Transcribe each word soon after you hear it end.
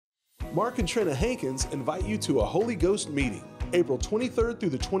Mark and Trina Hankins invite you to a Holy Ghost meeting, April 23rd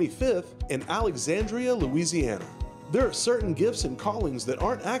through the 25th in Alexandria, Louisiana. There are certain gifts and callings that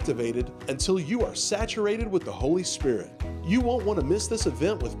aren't activated until you are saturated with the Holy Spirit. You won't want to miss this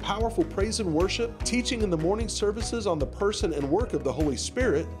event with powerful praise and worship, teaching in the morning services on the person and work of the Holy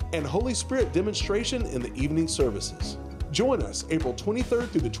Spirit, and Holy Spirit demonstration in the evening services. Join us April 23rd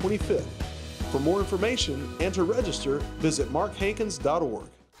through the 25th. For more information and to register, visit markhankins.org.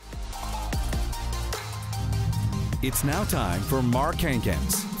 It's now time for Mark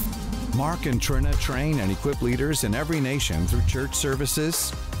Hankins. Mark and Trina train and equip leaders in every nation through church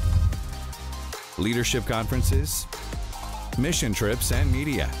services, leadership conferences, mission trips, and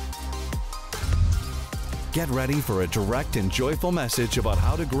media. Get ready for a direct and joyful message about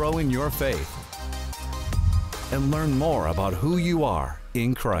how to grow in your faith and learn more about who you are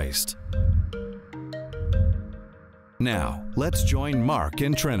in Christ. Now, let's join Mark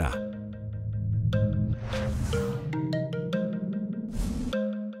and Trina.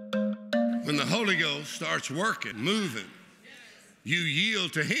 When the Holy Ghost starts working, moving, you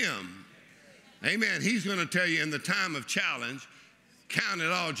yield to Him. Amen. He's going to tell you in the time of challenge, count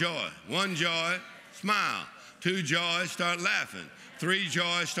it all joy. 1 joy, smile. 2 joy, start laughing. 3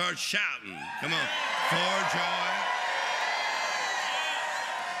 joy, start shouting. Come on. 4 joy.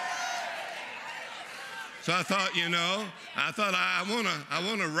 So I thought, I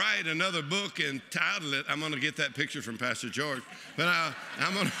want to write another book and title it. I'm going to get that picture from Pastor George, but I'm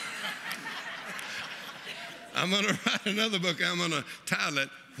going to write another book. I'm going to title it,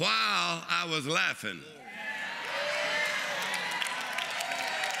 While I Was Laughing.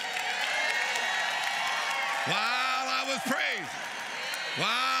 While I was praising, while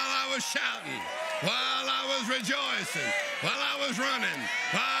I was shouting, while I was rejoicing, while I was running,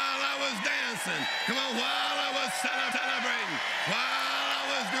 while I was dancing. Come on, while I was celebrating, while I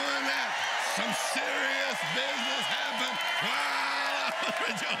was doing that, some serious business happened while I was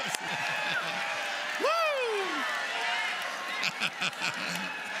rejoicing.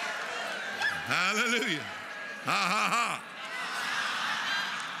 Hallelujah. Ha ha ha.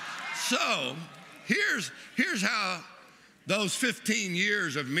 So here's how those 15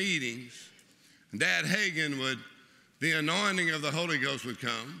 years of meetings, Dad Hagin the anointing of the Holy Ghost would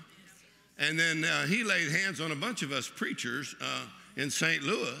come. And then he laid hands on a bunch of us preachers in St.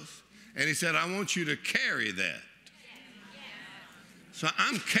 Louis. And he said, I want you to carry that. So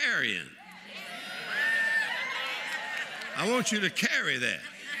I'm carrying. I want you to carry that.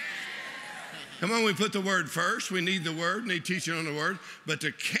 Come on, we put the word first. We need the word, need teaching on the word. But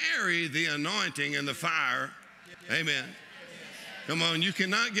to carry the anointing and the fire, amen. Come on, you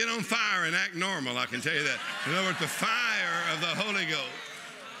cannot get on fire and act normal, I can tell you that. In other words, the fire of the Holy Ghost.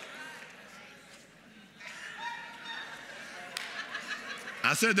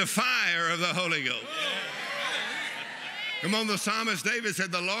 I said the fire of the Holy Ghost. Come on, the psalmist David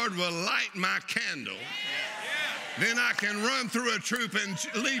said, the Lord will light my candle. Then I can run through a troop and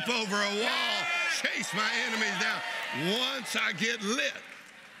leap over a wall, chase my enemies down once I get lit.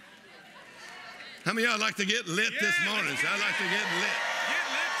 How many of y'all like to get lit this morning? So I'd like to get lit. Get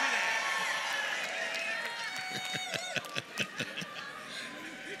lit today.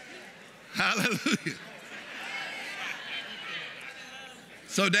 Hallelujah.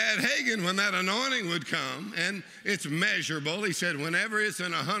 So Dad Hagin, when that anointing would come, and it's measurable, he said, whenever it's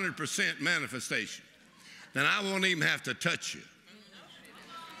in 100% manifestation, then I won't even have to touch you.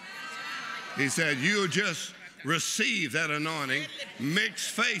 He said, you'll just receive that anointing, mix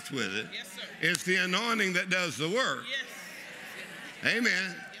faith with it. It's the anointing that does the work.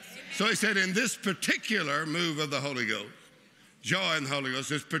 Amen. So he said, in this particular move of the Holy Ghost, joy in the Holy Ghost,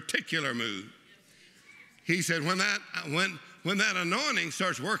 this particular move, he said, when that anointing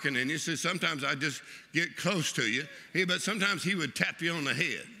starts working in you, so sometimes I just get close to you, but sometimes he would tap you on the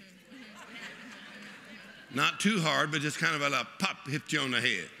head. Not too hard, but just kind of a pop, hit you on the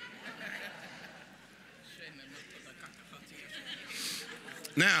head.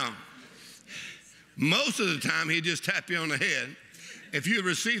 Now, most of the time, he'd just tap you on the head. If you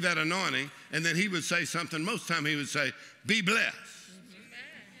receive that anointing, and then he would say something, most of the time he would say, be blessed.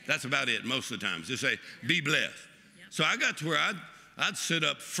 That's about it, most of the time. Just say, be blessed. So I got to where I'd sit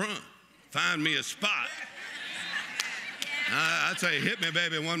up front, find me a spot. I'd say, hit me,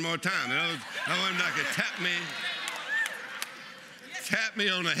 baby, one more time. I want him to tap me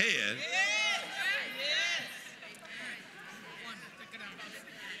on the head.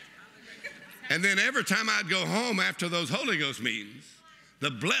 And then every time I'd go home after those Holy Ghost meetings, the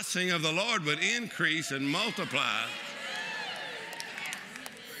blessing of the Lord would increase and multiply.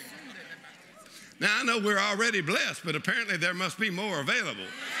 Now, I know we're already blessed, but apparently there must be more available.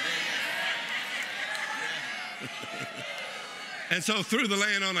 And so through the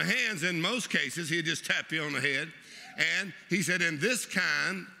laying on of hands, in most cases, he'd just tap you on the head. And he said, in this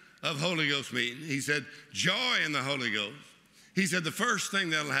kind of Holy Ghost meeting, he said, joy in the Holy Ghost. He said, the first thing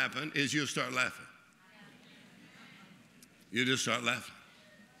that'll happen is you'll start laughing. You'll just start laughing.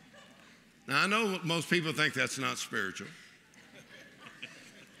 Now, I know most people think that's not spiritual.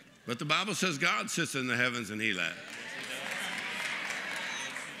 But the Bible says God sits in the heavens and he laughs.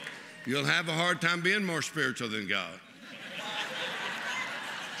 You'll have a hard time being more spiritual than God.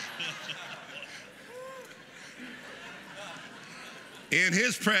 In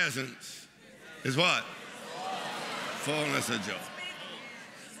his presence is what? Fullness of joy.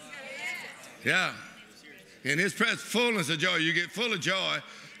 Yeah. In his presence, fullness of joy. You get full of joy,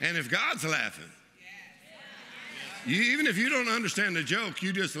 and if God's laughing, even if you don't understand the joke,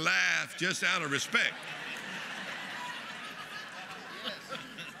 you just laugh just out of respect.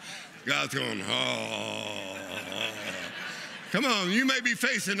 God's going, oh. Come on, you may be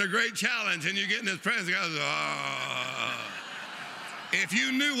facing a great challenge, and you get in his presence, God says, oh. If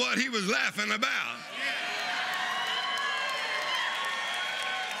you knew what he was laughing about.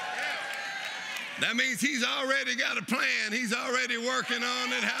 That means he's already got a plan. He's already working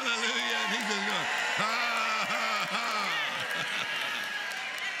on it. Hallelujah. And he's just going, ha, ha, ha.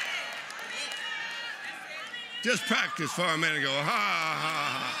 Just practice for a minute and go, ha, ha,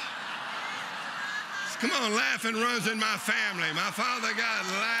 ha. Come on, laughing runs in my family. My father God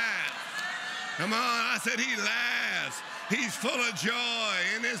laughs. Come on, I said he laughs. He's full of joy.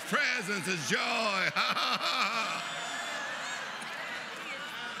 In his presence is joy. Ha, ha, ha.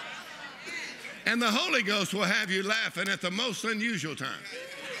 And the Holy Ghost will have you laughing at the most unusual times.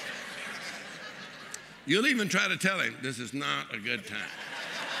 You'll even try to tell him, this is not a good time.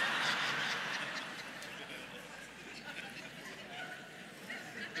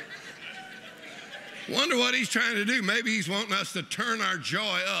 Wonder what he's trying to do. Maybe he's wanting us to turn our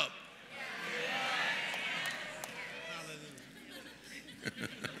joy up.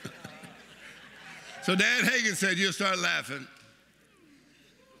 So Dad Hagin said, you'll start laughing.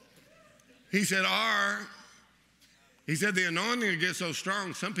 He said, the anointing will get so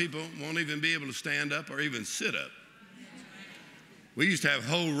strong, some people won't even be able to stand up or even sit up. We used to have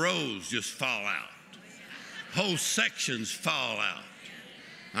whole rows just fall out. Whole sections fall out.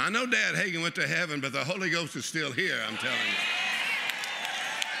 I know Dad Hagin went to heaven, but the Holy Ghost is still here, I'm telling you.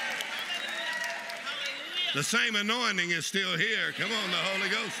 The same anointing is still here. Come on, the Holy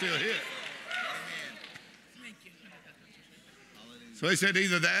Ghost is still here. So he said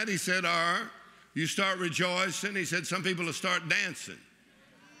either that, he said, or you start rejoicing. He said some people will start dancing.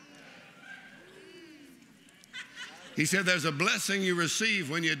 He said there's a blessing you receive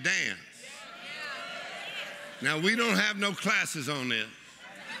when you dance. Now, we don't have no classes on this.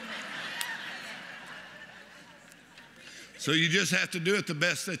 So you just have to do it the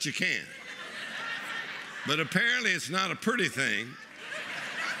best that you can. But apparently it's not a pretty thing.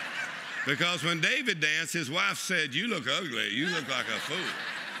 Because when David danced, his wife said, you look ugly. You look like a fool.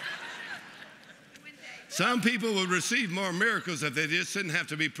 Some people would receive more miracles if they just didn't have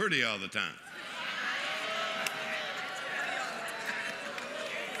to be pretty all the time.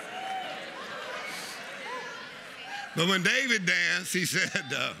 But when David danced, he said,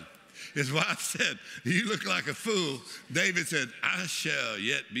 his wife said, you look like a fool. David said, I shall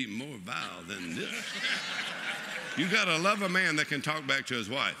yet be more vile than this. You got to love a man that can talk back to his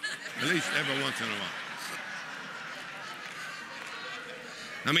wife, at least every once in a while.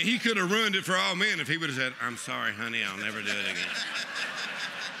 I mean, he could have ruined it for all men if he would have said, I'm sorry, honey, I'll never do it again.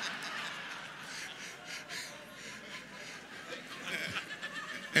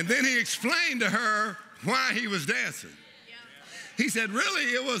 And then he explained to her why he was dancing. He said, really,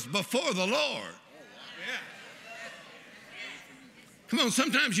 it was before the Lord. Come on,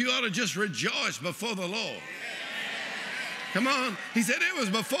 sometimes you ought to just rejoice before the Lord. Come on. He said, it was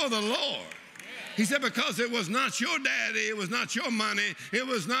before the Lord. He said, because it was not your daddy, it was not your money, it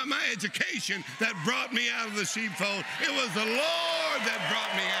was not my education that brought me out of the sheepfold. It was the Lord that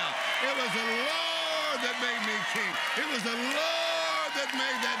brought me out. It was the Lord that made me king. It was the Lord that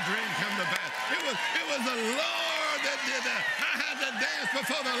made that dream come to pass. It was the Lord that did that. I had to dance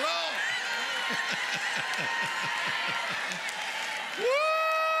before the Lord. Woo!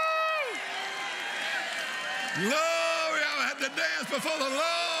 Glory, I had to dance before the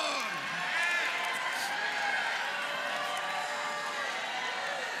Lord.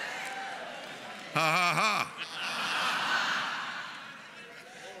 Ha, ha, ha.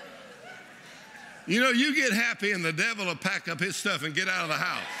 You know, you get happy and the devil will pack up his stuff and get out of the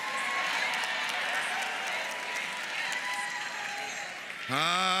house.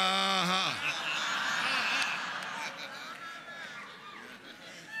 Ha, ha.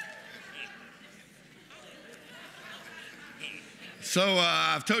 So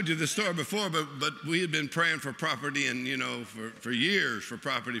I've told you this story before, but we had been praying for property and, for years for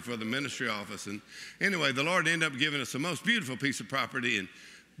property for the ministry office. And anyway, the Lord ended up giving us the most beautiful piece of property and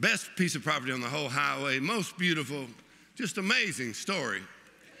best piece of property on the whole highway, most beautiful, just amazing story.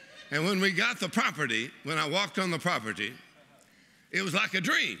 And when we got the property, when I walked on the property, it was like a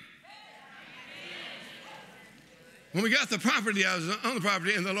dream. When we got the property, I was on the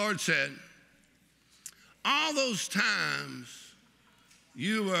property, and the Lord said, all those times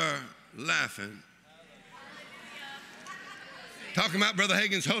you were laughing, talking about Brother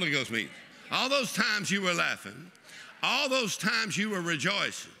Hagin's Holy Ghost meeting, all those times you were laughing, all those times you were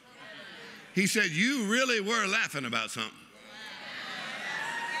rejoicing, he said, you really were laughing about something.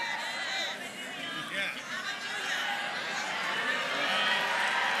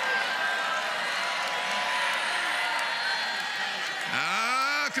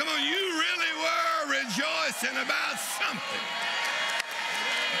 Come on, you really were rejoicing about something.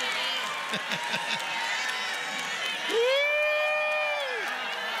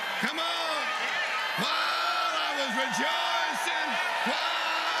 Come on. While I was rejoicing, while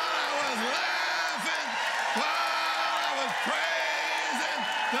I was laughing, while I was praising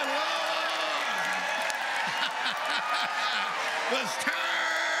the Lord, was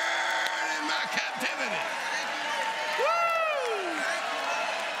turning my captivity.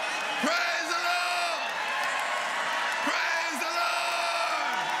 Praise the Lord! Praise the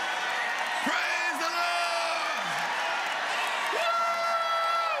Lord! Praise the Lord! Woo!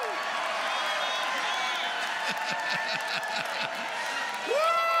 Woo!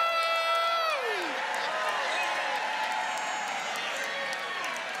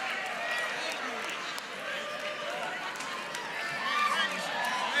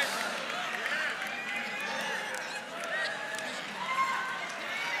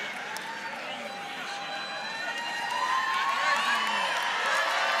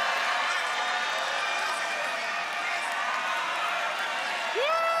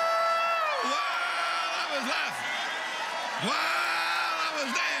 While I was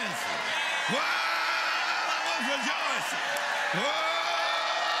dancing, while I was rejoicing, oh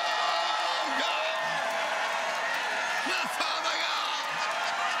God, my Father God,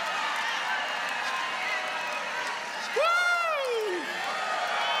 woo!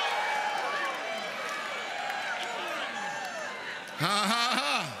 Ha ha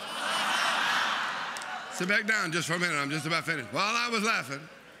ha! Sit back down just for a minute. I'm just about finished. While I was laughing,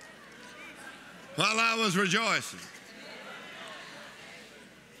 while I was rejoicing.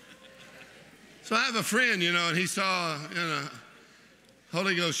 So I have a friend, and he saw in a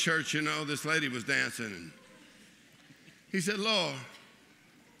Holy Ghost church, this lady was dancing. And he said, Lord,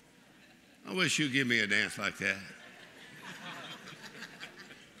 I wish you'd give me a dance like that.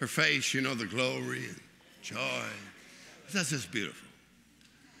 Her face, the glory and joy. That's just beautiful.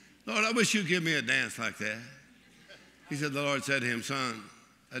 Lord, I wish you'd give me a dance like that. He said, the Lord said to him, son,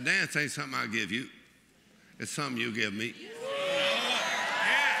 a dance ain't something I give you. It's something you give me.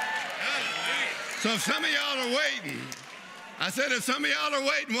 So if some of y'all are waiting, I said if some of y'all are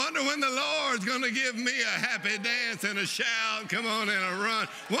waiting, wonder when the Lord's going to give me a happy dance and a shout, come on, and a run.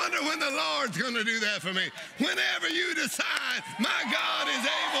 Wonder when the Lord's going to do that for me. Whenever you decide, my God is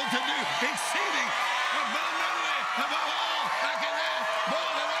able to do exceeding abundantly above all I can ask,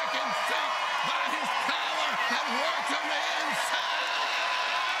 more than I can think, by his power that works on the inside.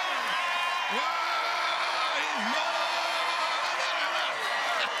 Whoa, he's more than enough.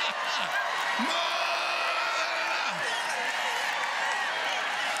 More.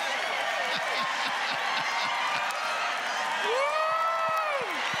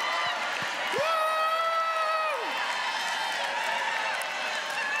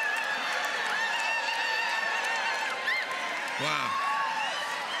 Wow.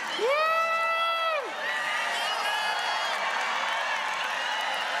 Woo!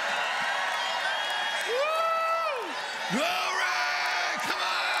 Woo! Glory! Come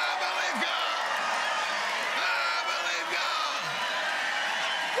on, I believe God. I believe God.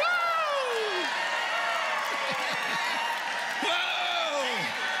 Woo! Whoa!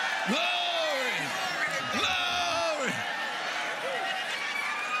 Glory! Glory!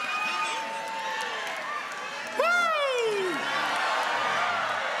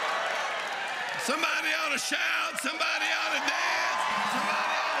 Somebody ought to shout, somebody ought to dance,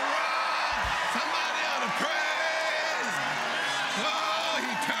 somebody ought to run, somebody ought to praise. Oh,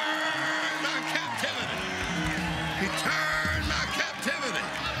 he turned my captivity. He turned my captivity.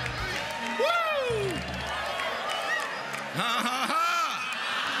 Woo! Ha ha ha!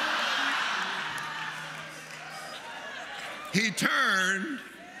 He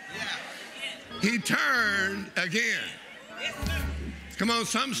turned again. Come on,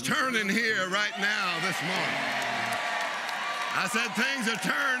 something's turning here right now this morning. I said things are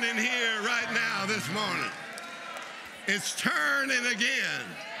turning here right now this morning. It's turning again.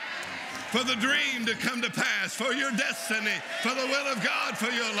 For the dream to come to pass, for your destiny, for the will of God for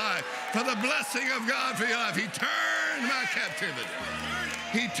your life, for the blessing of God for your life. He turned my captivity.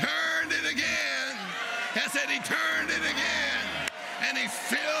 He turned it again. I said he turned it again. And he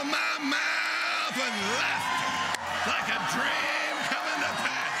filled my mouth with laughter like a dream coming to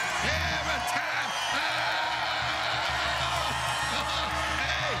pass. Every time.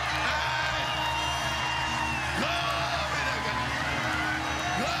 Glory to God.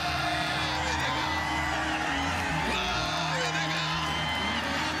 Glory to God. Glory to God.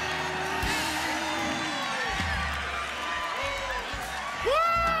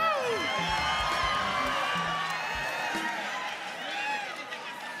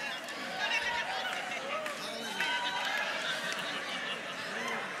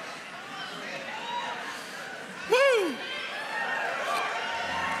 Woo! Woo!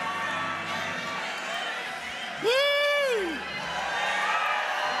 Woo!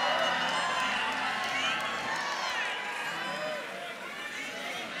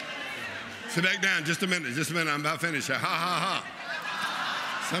 Sit back down just a minute, I'm about finished. Ha, ha, ha.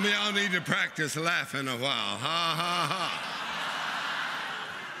 Some of y'all need to practice laughing a while. Ha, ha, ha.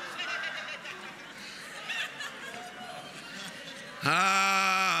 Ha.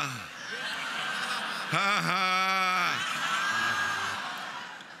 Ha, ha.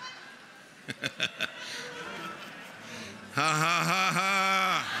 Ha, ha, ha, ha.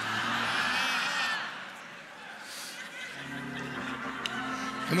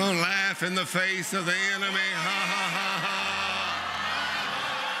 Come on, laugh in the face of the enemy. Ha, ha, ha, ha.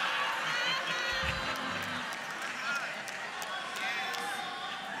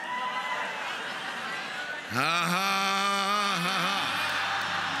 Ha, ha, ha, ha.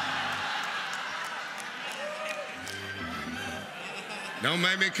 Don't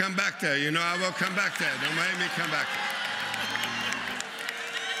make me come back there. You know I will come back there. Don't make me come back there.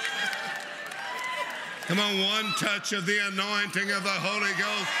 Come on, one touch of the anointing of the Holy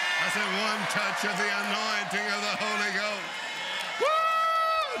Ghost. I said one touch of the anointing of the Holy Ghost.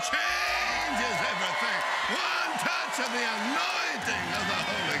 Woo! Changes everything. One touch of the anointing of the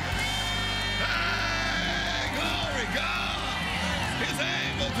Holy Ghost. Hey, glory God is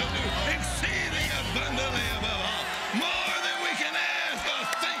able to do exceeding abundantly above all, more than we can ask or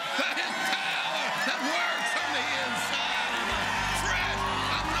think, by his power that works on the inside of us. Fresh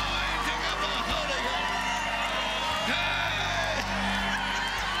anointing of the Holy Ghost. Hey!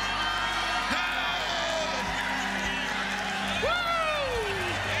 Hey! Woo!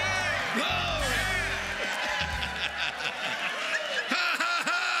 Glory! Ha, ha,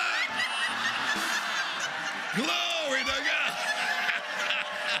 ha! Glory to God!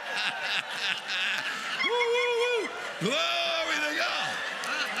 Woo, woo, woo! Glory to God!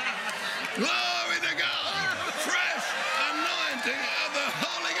 Glory to God! Fresh anointing of the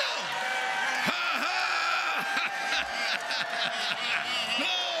Holy Ghost! Ha, ha!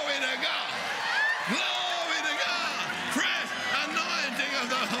 Glory to God! Glory to God! Fresh anointing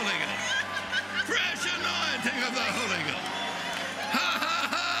of the Holy Ghost! Fresh anointing of the Holy Ghost! Ha, ha,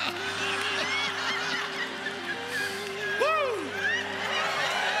 ha! Woo!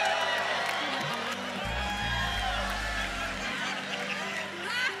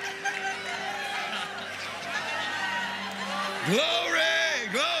 Glory,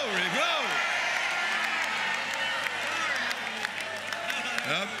 glory, glory.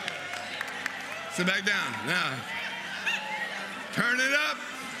 Up. Sit back down. Now, turn it up.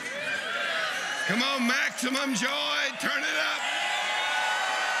 Come on, maximum joy. Turn it up.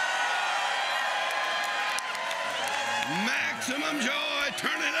 Maximum joy.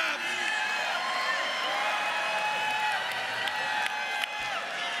 Turn it up.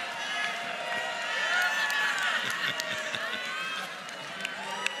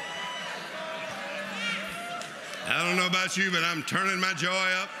 I don't know about you, but I'm turning my joy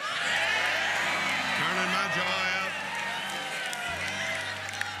up. Turning my joy up.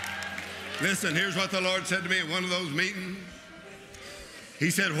 Listen, here's what the Lord said to me at one of those meetings.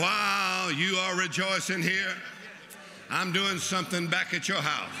 He said, while you are rejoicing here, I'm doing something back at your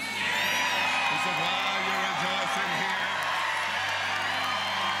house. He said, while you're rejoicing here,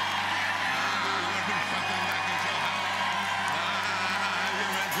 I'm doing something back at your house. While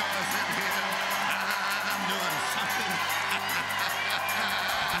you're rejoicing here, I'm doing something.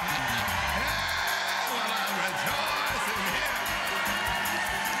 While I'm rejoicing here.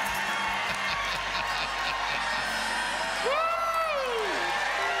 Woo!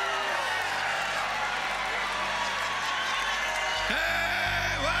 Hey!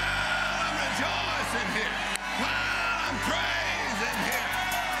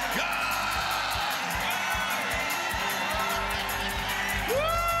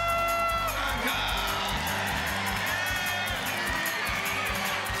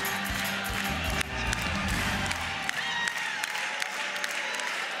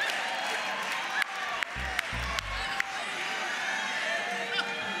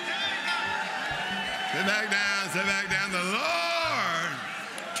 Sit back down, sit back down. The Lord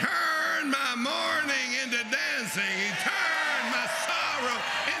turned my mourning into dancing. He turned my sorrow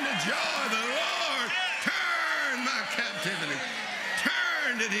into joy. The Lord turned my captivity.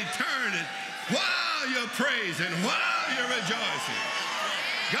 Turned it, he turned it. While you're praising, while you're rejoicing.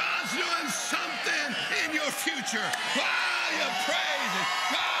 God's doing something in your future. While you're praising,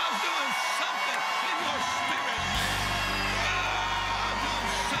 God's doing something in your spirit. God's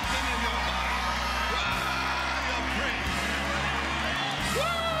doing something in your body. While you're praising. Woo!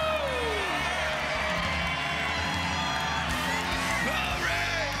 Glory!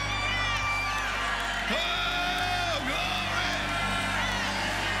 Oh, glory!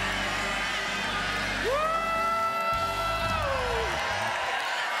 Woo!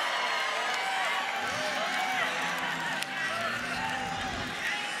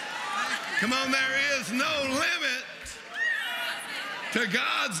 Come on, there is no limit to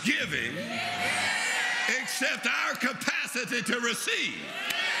God's giving except our capacity to receive.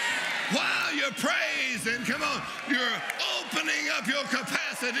 While you're praising, come on, you're opening up your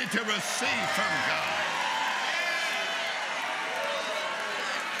capacity to receive from God.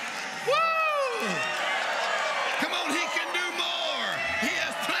 Woo! Come on, he can do more. He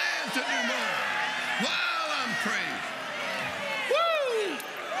has plans to do more. While I'm praising. Woo!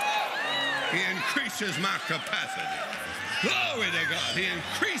 He increases my capacity. Glory to God. He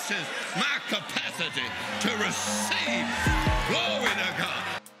increases my capacity to receive. Glory to God.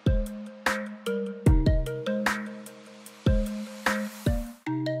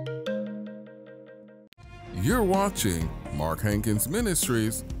 You're watching Mark Hankins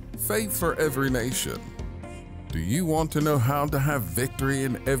Ministries, Faith for Every Nation. Do you want to know how to have victory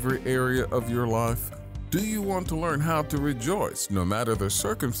in every area of your life? Do you want to learn how to rejoice no matter the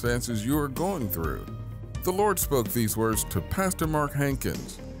circumstances you are going through? The Lord spoke these words to Pastor Mark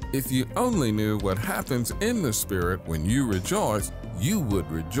Hankins. If you only knew what happens in the Spirit when you rejoice, you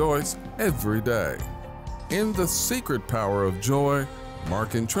would rejoice every day. In The Secret Power of Joy,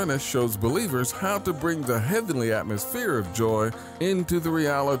 Mark and Trina shows believers how to bring the heavenly atmosphere of joy into the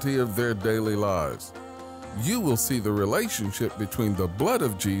reality of their daily lives. You will see the relationship between the blood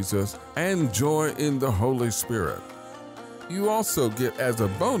of Jesus and joy in the Holy Spirit. You also get as a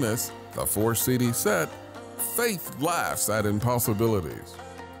bonus the 4-CD set, Faith Laughs at Impossibilities.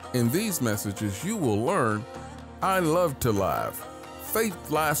 In these messages, you will learn, I love to laugh, Faith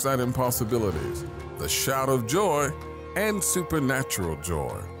Laughs at Impossibilities, the Shout of Joy, and Supernatural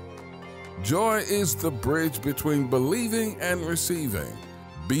Joy. Joy is the bridge between believing and receiving.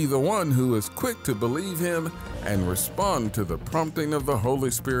 Be the one who is quick to believe Him and respond to the prompting of the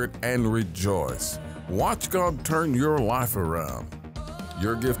Holy Spirit and rejoice. Watch God turn your life around.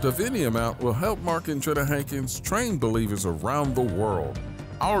 Your gift of any amount will help Mark and Trina Hankins train believers around the world.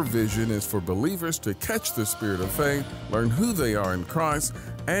 Our vision is for believers to catch the spirit of faith, learn who they are in Christ,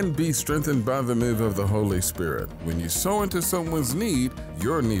 and be strengthened by the move of the Holy Spirit. When you sow into someone's need,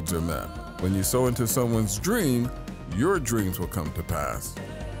 your needs are met. When you sow into someone's dream, your dreams will come to pass.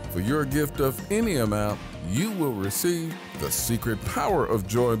 For your gift of any amount, you will receive the Secret Power of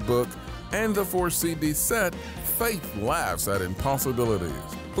Joy book and the 4-CD set, Faith Laughs at Impossibilities.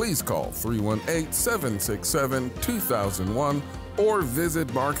 Please call 318-767-2001 or visit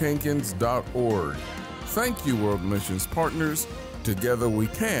markhankins.org. Thank you, World Missions Partners. Together we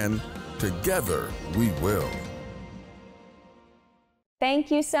can, together we will.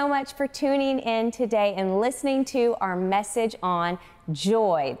 Thank you so much for tuning in today and listening to our message on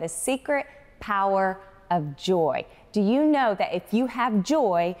joy, the secret power of joy. Do you know that if you have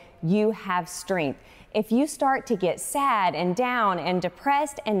joy, you have strength? If you start to get sad and down and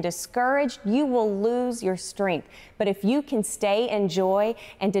depressed and discouraged, you will lose your strength. But if you can stay in joy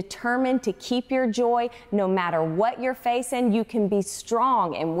and determined to keep your joy, no matter what you're facing, you can be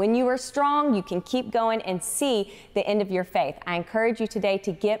strong. And when you are strong, you can keep going and see the end of your faith. I encourage you today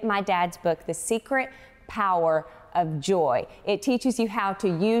to get my dad's book, The Secret Power of Joy. It teaches you how to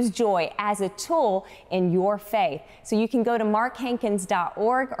use joy as a tool in your faith. So you can go to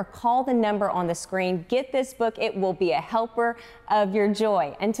markhankins.org or call the number on the screen. Get this book. It will be a helper of your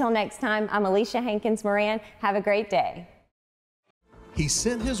joy. Until next time, I'm Alicia Hankins Moran. Have a great day. He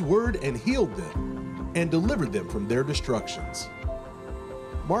sent His word and healed them and delivered them from their destructions.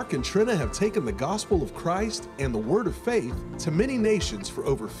 Mark and Trina have taken the gospel of Christ and the word of faith to many nations for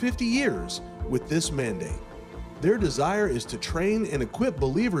over 50 years with this mandate. Their desire is to train and equip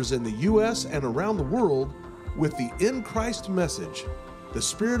believers in the U.S. and around the world with the in Christ message, the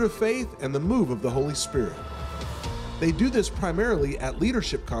spirit of faith, and the move of the Holy Spirit. They do this primarily at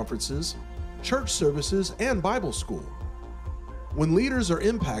leadership conferences, church services, and Bible school. When leaders are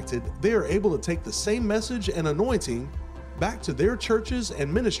impacted, they are able to take the same message and anointing back to their churches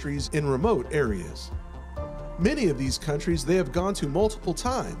and ministries in remote areas. Many of these countries they have gone to multiple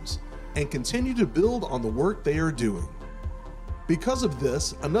times and continue to build on the work they are doing. Because of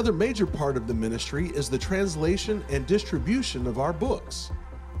this, another major part of the ministry is the translation and distribution of our books.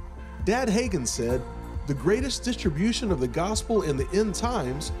 Dad Hagin said, "The greatest distribution of the gospel in the end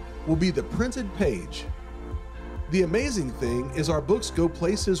times will be the printed page." The amazing thing is our books go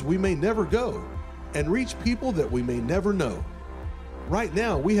places we may never go and reach people that we may never know. Right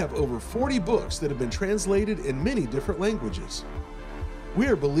now, we have over 40 books that have been translated in many different languages. We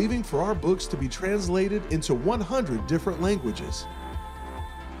are believing for our books to be translated into 100 different languages.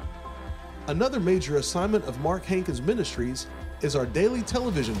 Another major assignment of Mark Hankins Ministries is our daily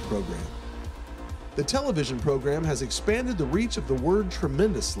television program. The television program has expanded the reach of the Word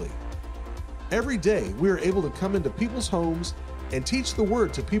tremendously. Every day, we are able to come into people's homes and teach the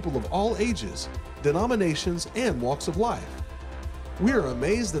Word to people of all ages, denominations, and walks of life. We are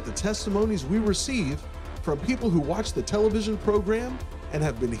amazed at the testimonies we receive from people who watch the television program and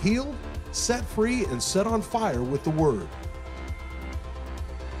have been healed, set free, and set on fire with the Word.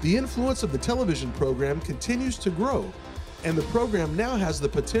 The influence of the television program continues to grow, and the program now has the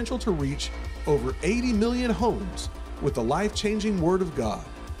potential to reach over 80 million homes with the life-changing Word of God.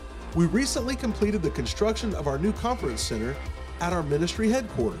 We recently completed the construction of our new conference center at our ministry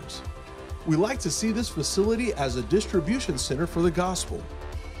headquarters. We like to see this facility as a distribution center for the gospel.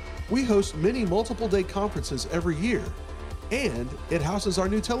 We host many multiple-day conferences every year, and it houses our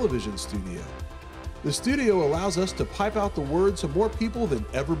new television studio. The studio allows us to pipe out the Word to more people than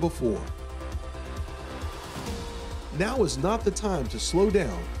ever before. Now is not the time to slow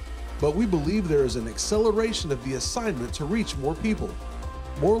down, but we believe there is an acceleration of the assignment to reach more people,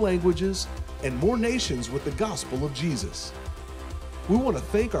 more languages, and more nations with the gospel of Jesus. We want to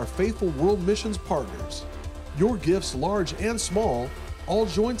thank our faithful world missions partners. Your gifts, large and small, all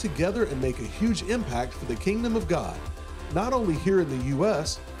join together and make a huge impact for the kingdom of God, not only here in the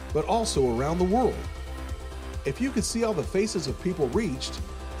U.S., but also around the world. If you could see all the faces of people reached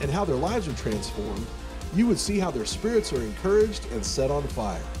and how their lives are transformed, you would see how their spirits are encouraged and set on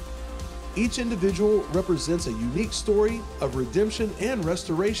fire. Each individual represents a unique story of redemption and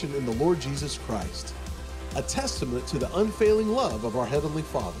restoration in the Lord Jesus Christ, a testament to the unfailing love of our Heavenly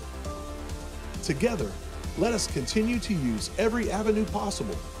Father. Together, let us continue to use every avenue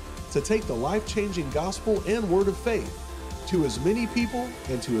possible to take the life-changing gospel and word of faith to as many people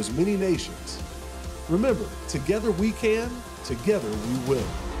and to as many nations. Remember, together we can, together we will.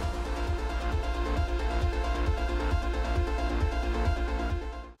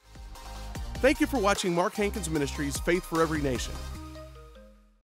 Thank you for watching Mark Hankins Ministries, Faith for Every Nation.